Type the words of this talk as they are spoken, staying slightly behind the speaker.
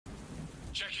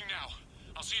Checking now.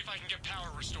 I'll see if I can get power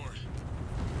restored.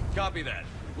 Copy that.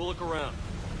 We'll look around.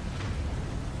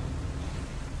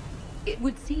 It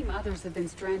would seem others have been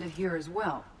stranded here as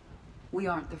well. We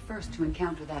aren't the first to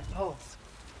encounter that pulse.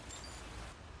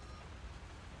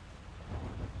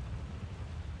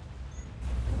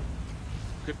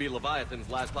 Could be Leviathan's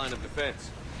last line of defense.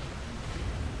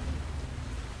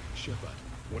 Shepard,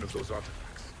 one of those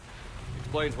artifacts.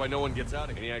 Explains why no one gets out.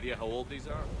 Any idea how old these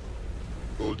are?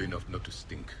 Old enough not to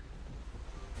stink.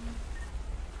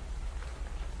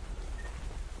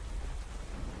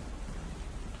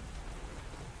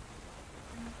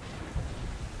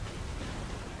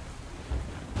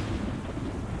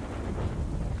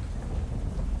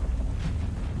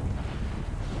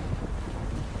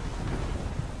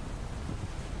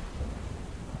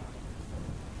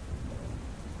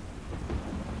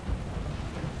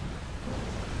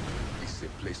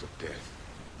 Place of death.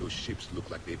 Those ships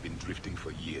look like they've been drifting for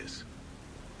years.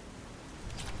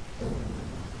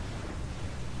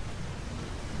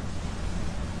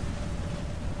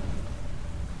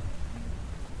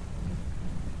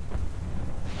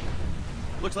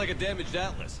 Looks like a damaged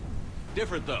Atlas.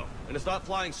 Different though, and it's not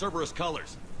flying Cerberus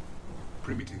colors.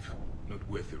 Primitive, not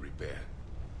worth a repair.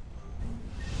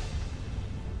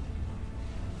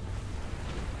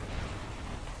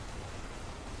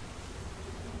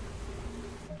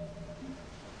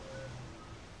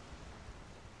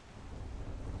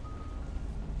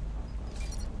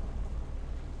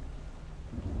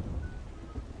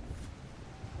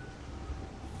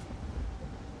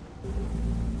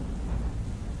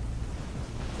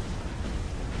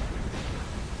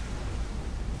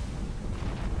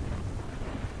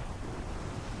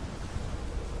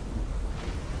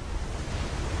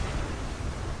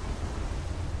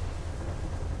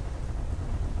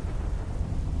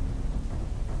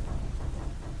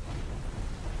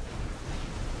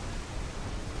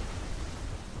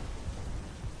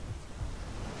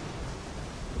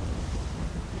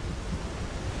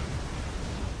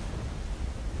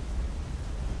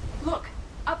 Look!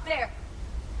 Up there!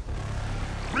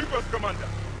 Reapers, Commander!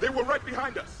 They were right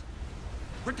behind us!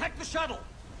 Protect the shuttle!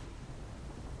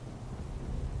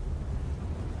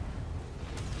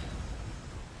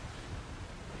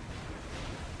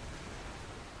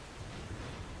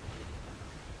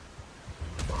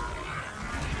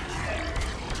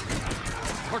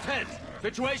 Cortez,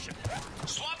 situation!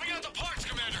 Swapping out the parts,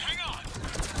 Commander. Hang on.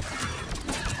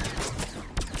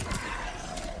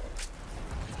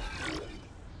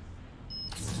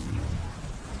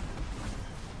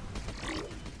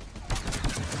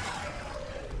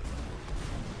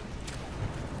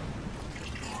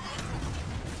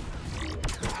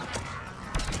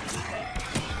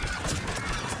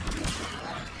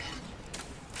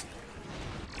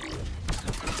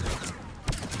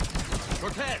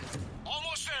 Cortez!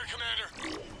 Almost there, Commander.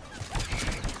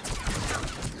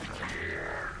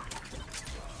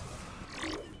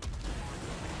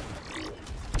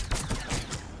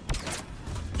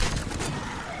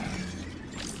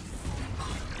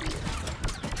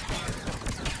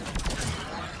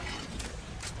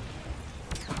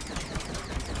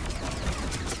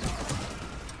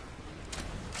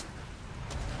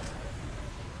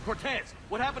 Cortez,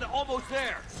 what happened to almost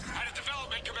there? Had a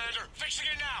development, Commander. Fixing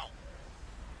it now.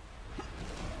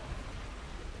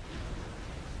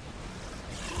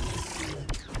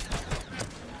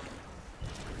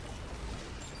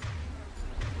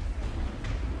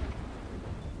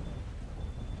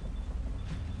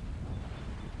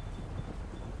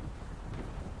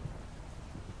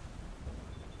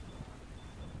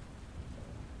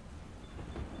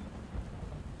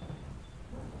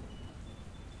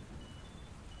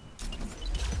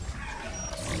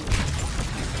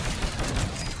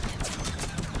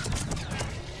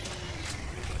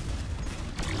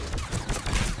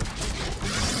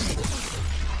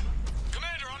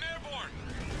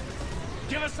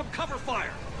 Give us some cover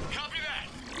fire! Copy that.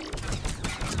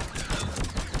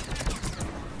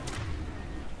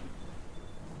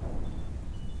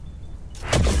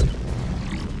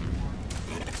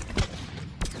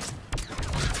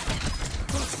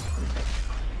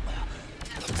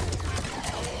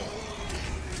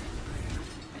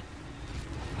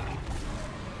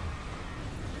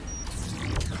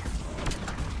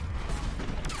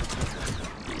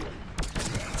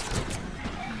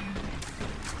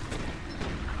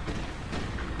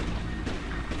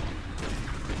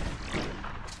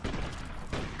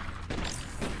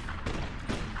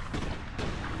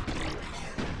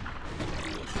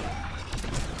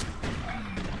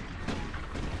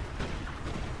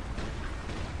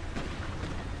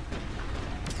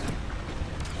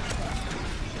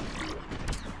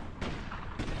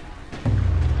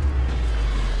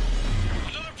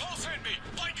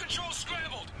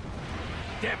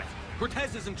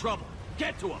 Cortez is in trouble.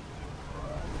 Get to him!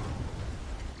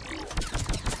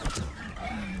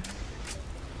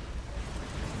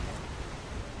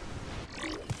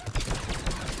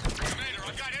 Commander,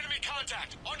 I've got enemy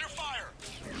contact. Under fire.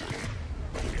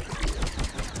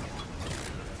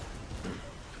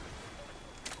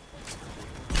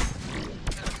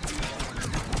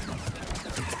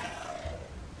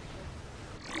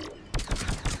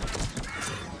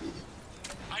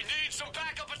 I need some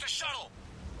backup at the shuttle.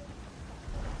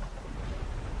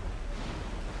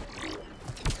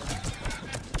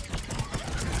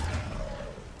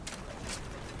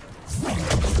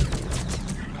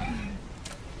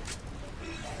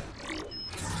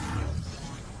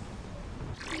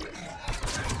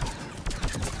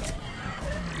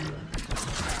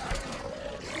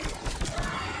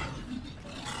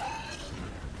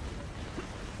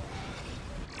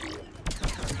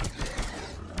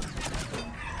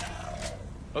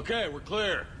 Okay, we're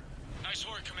clear. Nice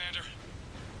work, Commander.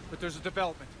 But there's a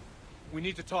development. We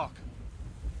need to talk.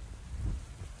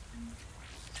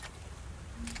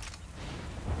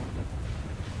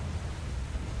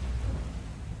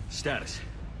 Status.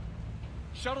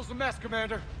 Shuttle's a mess,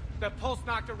 Commander. That pulse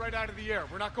knocked it right out of the air.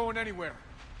 We're not going anywhere.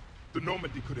 The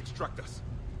Normandy could extract us.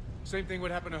 Same thing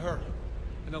would happen to her.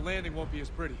 And the landing won't be as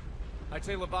pretty. I'd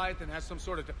say Leviathan has some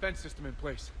sort of defense system in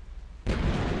place.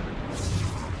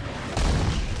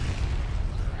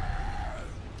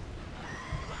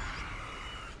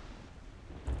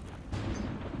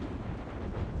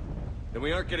 Then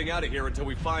we aren't getting out of here until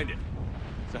we find it.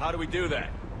 So how do we do that?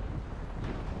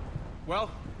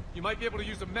 Well, you might be able to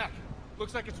use a mech.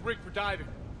 Looks like it's rigged for diving.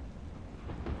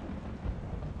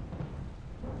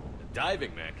 A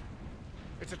diving mech?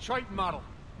 It's a Triton model.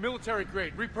 Military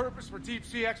grade, repurposed for deep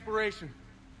sea exploration.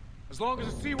 As long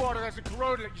as the seawater hasn't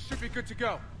corroded it, you should be good to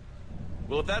go.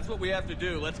 Well, if that's what we have to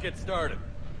do, let's get started.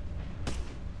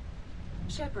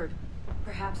 Shepard,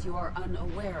 perhaps you are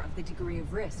unaware of the degree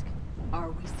of risk.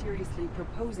 Are we seriously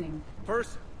proposing...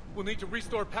 First, we'll need to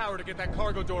restore power to get that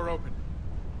cargo door open.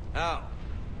 How?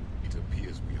 It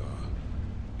appears we are.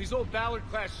 These old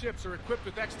Ballard-class ships are equipped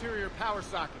with exterior power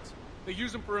sockets. They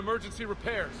use them for emergency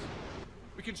repairs.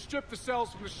 We can strip the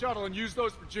cells from the shuttle and use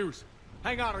those for juice.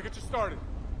 Hang on, I'll get you started.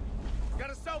 Got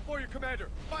a cell for you, Commander.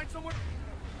 Find someone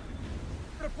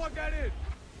to plug that in.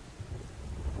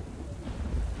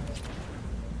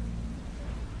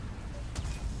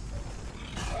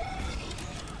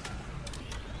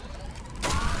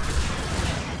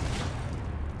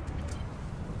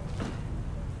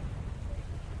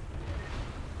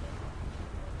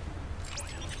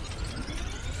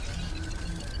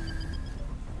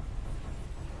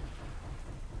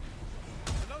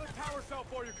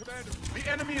 For you, Commander. The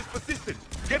enemy is persistent.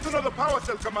 Get another power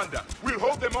cell, Commander. We'll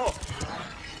hold them off.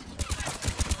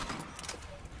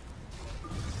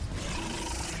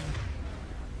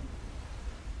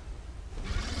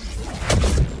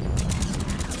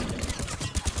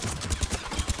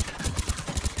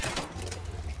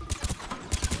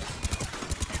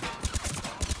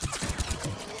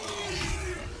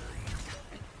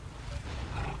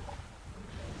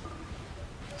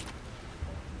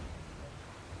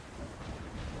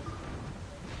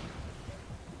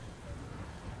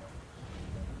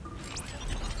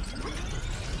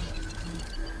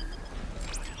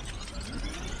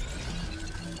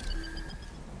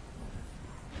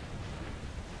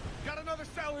 Another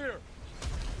cell here.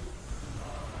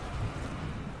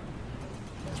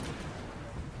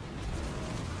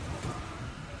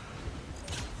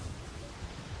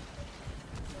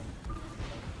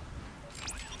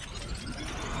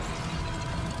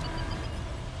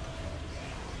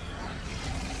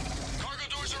 Cargo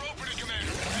doors are opening,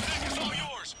 Commander. The deck is all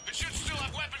yours. It should still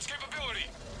have weapons capability.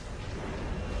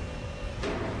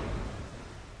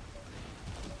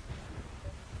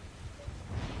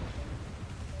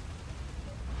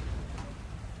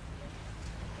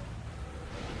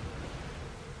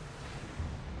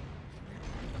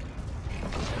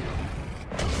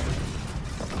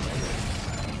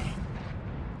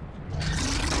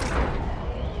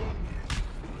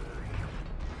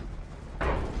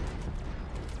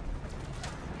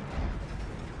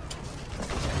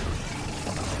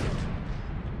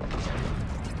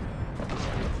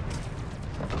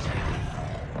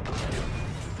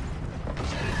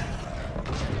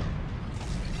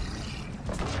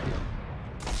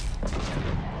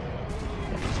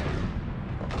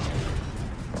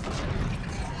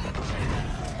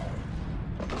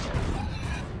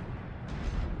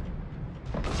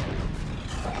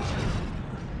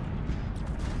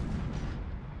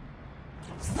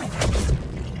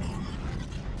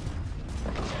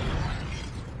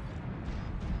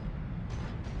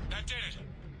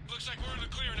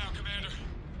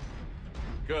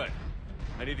 Good.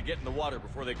 I need to get in the water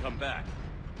before they come back.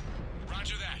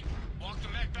 Roger that. Walk the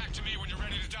mech back to me when you're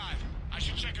ready to dive. I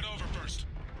should check it over first.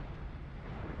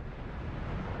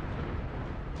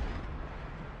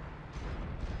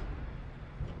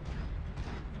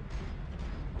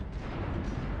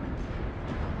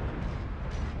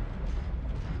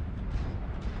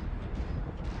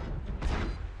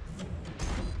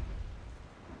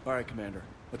 All right, Commander.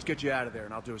 Let's get you out of there,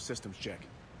 and I'll do a systems check.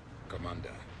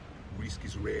 Commander, risk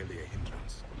is rarely a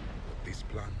hindrance. But this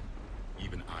plan,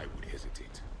 even I would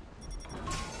hesitate.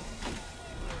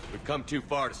 We've come too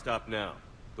far to stop now.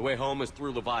 The way home is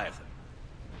through Leviathan.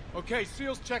 Okay,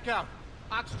 SEALs, check out.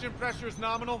 Oxygen pressure is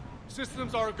nominal.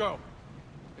 Systems are a go.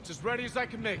 It's as ready as I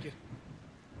can make it.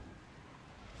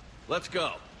 Let's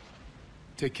go.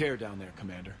 Take care down there,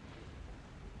 Commander.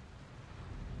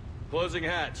 Closing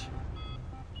hatch.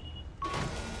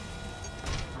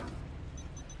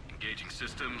 Engaging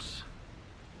systems.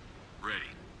 Ready.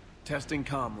 Testing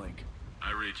comlink.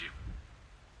 I read you.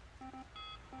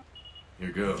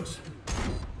 Here goes.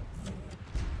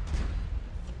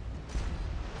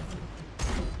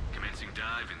 Commencing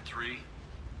dive in 3,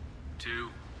 2,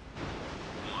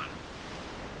 1.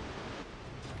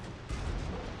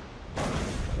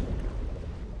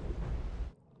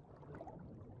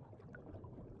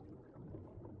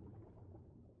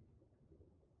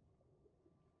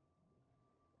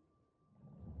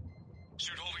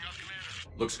 Suit holding up,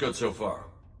 Commander? Looks good so far.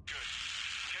 Good.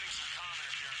 Getting some comm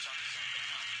interference on this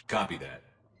end. Copy that.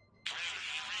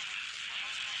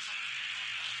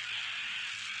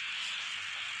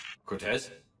 Cortez?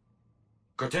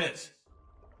 Cortez!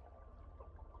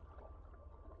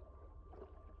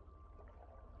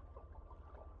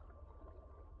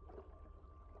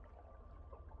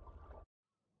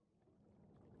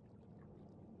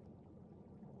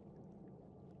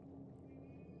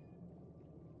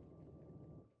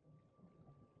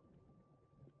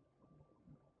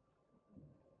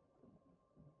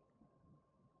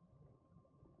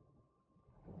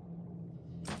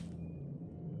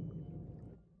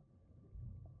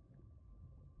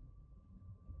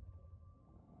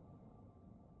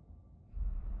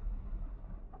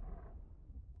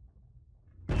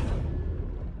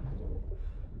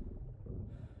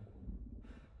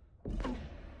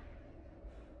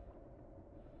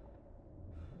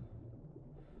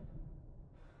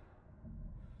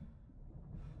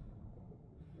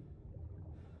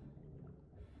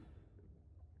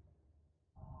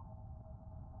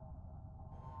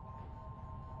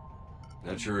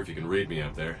 Not sure if you can read me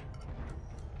out there.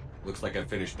 Looks like I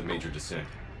finished the major descent.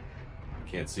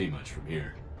 Can't see much from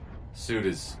here. Suit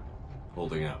is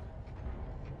holding up.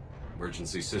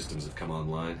 Emergency systems have come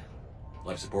online.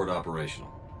 Life support operational.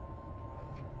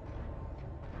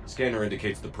 Scanner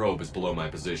indicates the probe is below my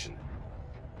position.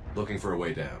 Looking for a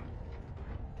way down.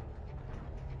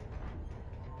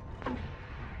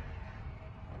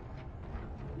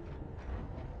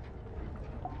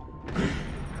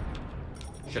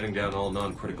 Shutting down all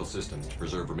non-critical systems to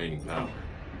preserve remaining power.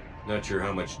 Not sure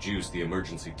how much juice the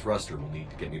emergency thruster will need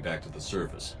to get me back to the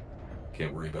surface.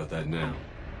 Can't worry about that now.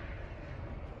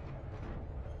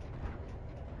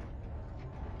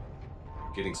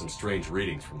 Getting some strange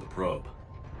readings from the probe.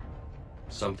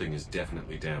 Something is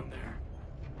definitely down there.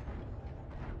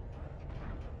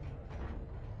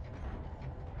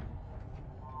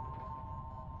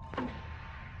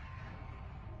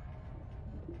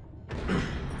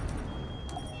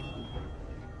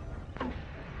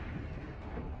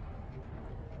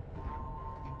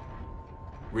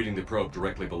 Reading the probe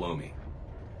directly below me.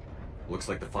 Looks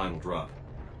like the final drop.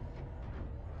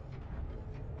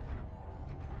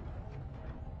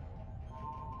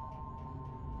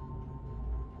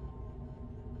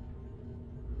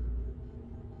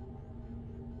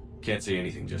 Can't see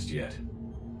anything just yet.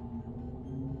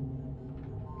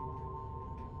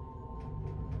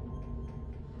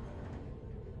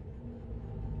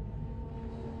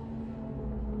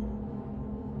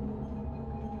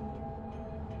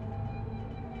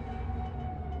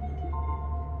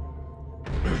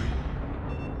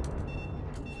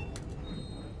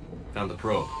 Found the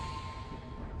probe.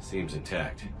 Seems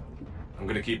intact. I'm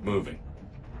gonna keep moving.